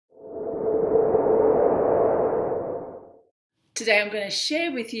Today I'm going to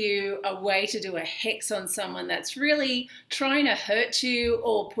share with you a way to do a hex on someone that's really trying to hurt you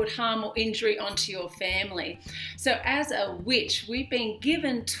or put harm or injury onto your family. So as a witch, we've been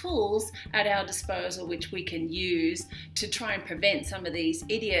given tools at our disposal which we can use to try and prevent some of these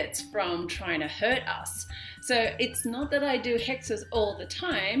idiots from trying to hurt us. So it's not that I do hexes all the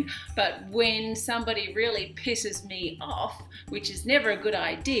time, but when somebody really pisses me off, which is never a good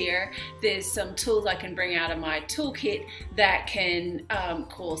idea, there's some tools I can bring out of my toolkit that can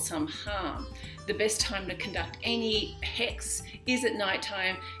cause some harm. The best time to conduct any hex is at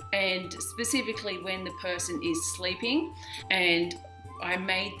nighttime, and specifically when the person is sleeping. And I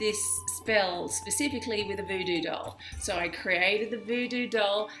made this spell specifically with a voodoo doll. So I created the voodoo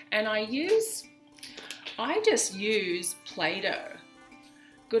doll, and I just use Play-Doh.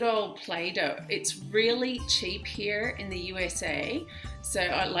 Good old Play-Doh. It's really cheap here in the USA. So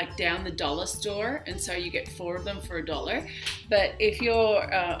I like down the dollar store, and so you get 4 of them for $1. But if you're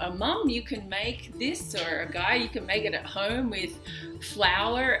a mum, you can make this, or a guy, you can make it at home with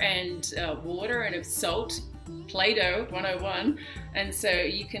flour and water and salt. Play-Doh 101, and so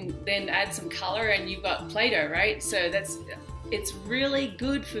you can then add some color and you've got Play-Doh, right? So it's really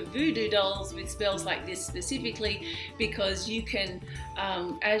good for voodoo dolls with spells like this specifically, because you can,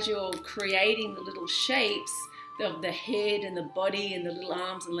 as you're creating the little shapes of the head and the body and the little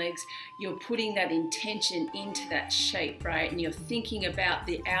arms and legs, you're putting that intention into that shape, right? And you're thinking about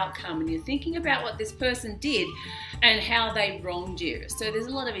the outcome, and you're thinking about what this person did and how they wronged you. So there's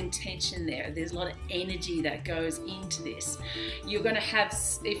a lot of intention there. There's a lot of energy that goes into this. You're going to have,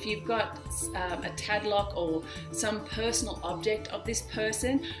 if you've got a tadlock or some personal object of this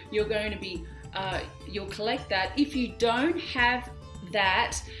person, you're going to be, you'll collect that. If you don't have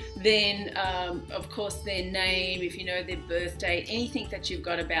that, then of course their name, if you know their birth date, anything that you've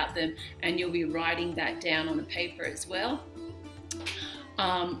got about them, and you'll be writing that down on a paper as well.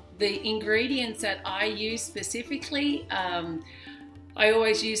 The ingredients that I use specifically, I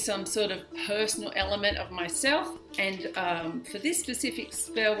always use some sort of personal element of myself, and for this specific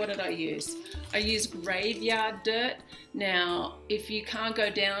spell, what did I use? I used graveyard dirt. Now, if you can't go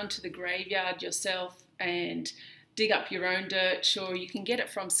down to the graveyard yourself and dig up your own dirt, sure, you can get it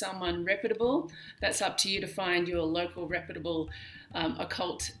from someone reputable. That's up to you to find your local reputable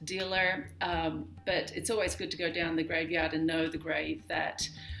occult dealer, but it's always good to go down the graveyard and know the grave that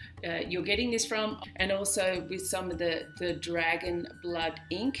you're getting this from, and also with some of the dragon blood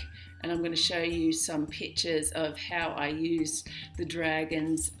ink. And I'm going to show you some pictures of how I use the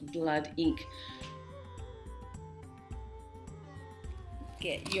dragon's blood ink.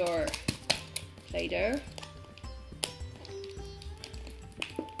 Get your Play-Doh.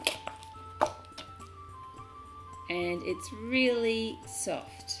 And it's really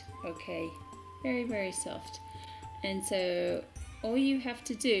soft, okay? Very, very soft. And so all you have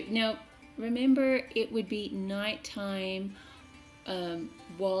to do, now remember it would be nighttime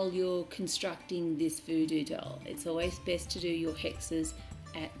while you're constructing this voodoo doll. It's always best to do your hexes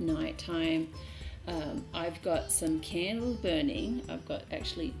at nighttime. I've got some candles burning. I've got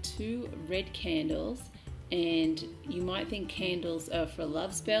actually 2 red candles, and you might think candles are for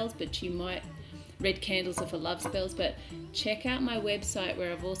love spells, but red candles are for love spells, but check out my website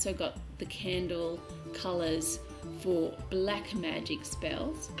where I've also got the candle colors for black magic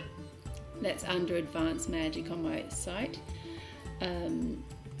spells. That's under advanced magic on my site.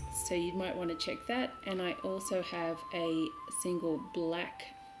 So you might want to check that. And I also have a single black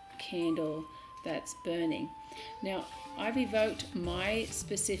candle that's burning. Now, I've evoked my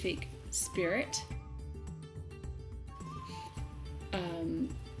specific spirit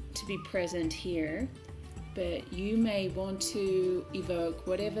to be present here, but you may want to evoke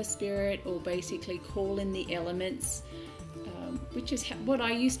whatever spirit, or basically call in the elements, which is what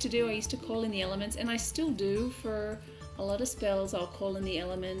I used to do. I used to call in the elements, and I still do for a lot of spells. I'll call in the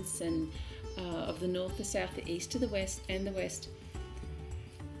elements and of the north, the south, the east, to the west, and the west.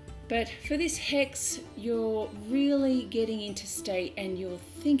 But for this hex, you're really getting into state, and you're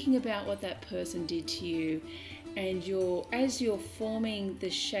thinking about what that person did to you. And as you're forming the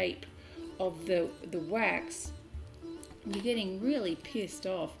shape of the wax, you're getting really pissed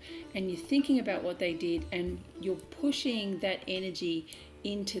off, and you're thinking about what they did, and you're pushing that energy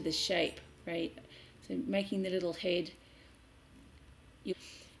into the shape, right? So making the little head.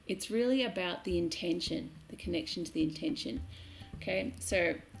 It's really about the intention, the connection to the intention. Okay,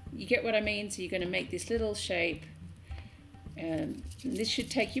 so you get what I mean? So you're going to make this little shape. This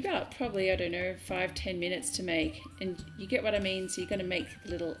should take you about probably, I don't know, 5-10 minutes to make, and you get what I mean. So you're going to make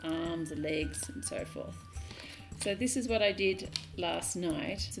little arms and legs and so forth. So this is what I did last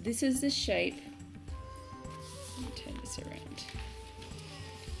night. So this is the shape Turn this around.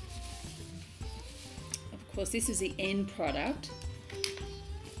 Of course, this is the end product,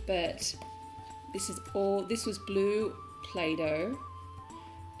 but this was blue Play-Doh,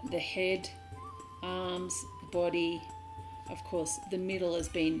 the head, arms, body. Of course, the middle has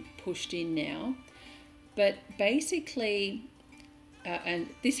been pushed in now, but basically, and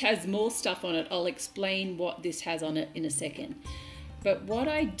this has more stuff on it. I'll explain what this has on it in a second. But what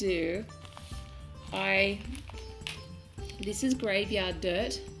I do, this is graveyard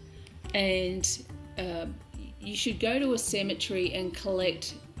dirt, and you should go to a cemetery and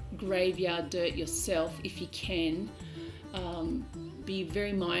collect graveyard dirt yourself if you can. Be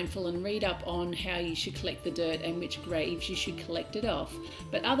very mindful and read up on how you should collect the dirt and which graves you should collect it off.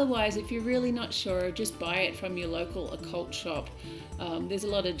 But otherwise, if you're really not sure, just buy it from your local occult shop. There's a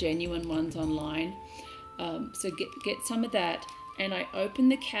lot of genuine ones online. So get some of that. And I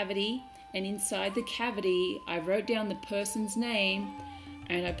opened the cavity, and inside the cavity I wrote down the person's name,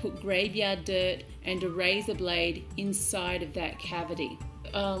 and I put graveyard dirt and a razor blade inside of that cavity.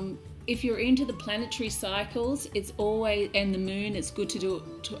 If you're into the planetary cycles, it's always, and the moon, it's good to do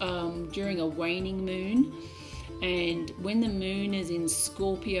it during a waning moon. And when the moon is in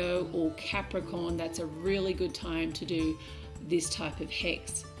Scorpio or Capricorn, that's a really good time to do this type of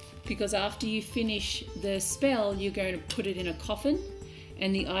hex. Because after you finish the spell, you're going to put it in a coffin,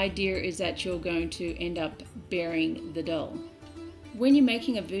 and the idea is that you're going to end up burying the doll. When you're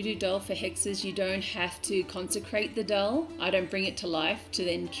making a voodoo doll for hexes, you don't have to consecrate the doll. I don't bring it to life to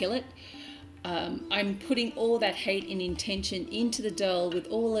then kill it. I'm putting all that hate and intention into the doll with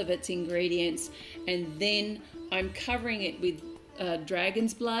all of its ingredients, and then I'm covering it with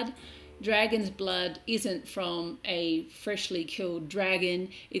dragon's blood. Dragon's blood isn't from a freshly killed dragon,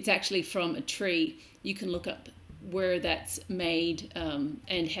 it's actually from a tree. You can look up where that's made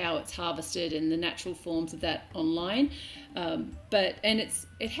and how it's harvested and the natural forms of that online.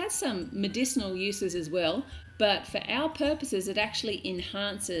 It has some medicinal uses as well, but for our purposes it actually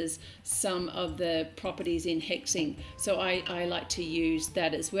enhances some of the properties in hexing. So I like to use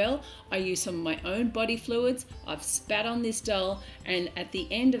that as well. I use some of my own body fluids. I've spat on this doll, and at the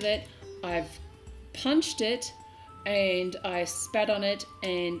end of it I've punched it and I spat on it,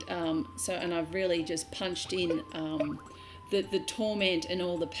 and I've really just punched in the torment and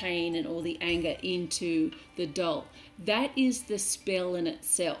all the pain and all the anger into the doll. That is the spell in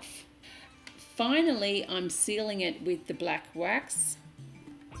itself. Finally, I'm sealing it with the black wax,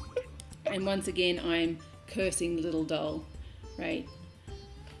 and once again I'm cursing the little doll, right?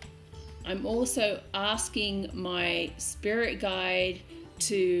 I'm also asking my spirit guide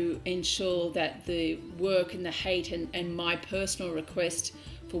to ensure that the work and the hate and my personal request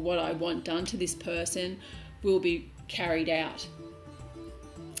for what I want done to this person will be carried out.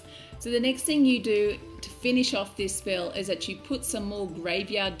 So the next thing you do to finish off this spell is that you put some more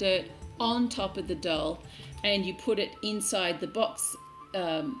graveyard dirt on top of the doll, and you put it inside the box,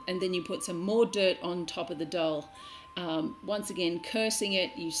 and then you put some more dirt on top of the doll. Once again, cursing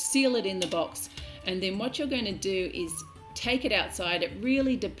it, you seal it in the box, and then what you're going to do is take it outside. It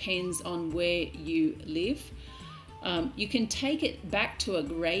really depends on where you live. You can take it back to a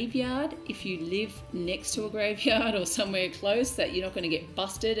graveyard if you live next to a graveyard or somewhere close that you're not going to get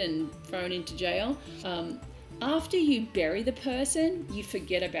busted and thrown into jail. After you bury the person, you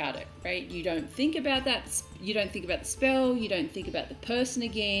forget about it, right? You don't think about that. You don't think about the spell. You don't think about the person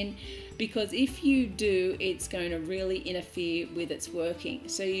again, because if you do, it's going to really interfere with its working.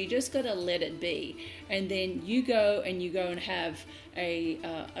 So you just got to let it be. And then you go and have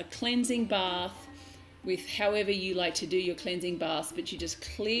a cleansing bath with however you like to do your cleansing baths, but you just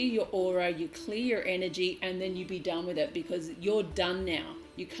clear your aura, you clear your energy, and then you be done with it, because you're done now.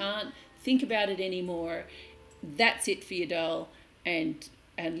 You can't think about it anymore. That's it for your doll, and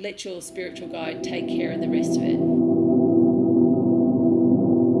let your spiritual guide take care of the rest of it.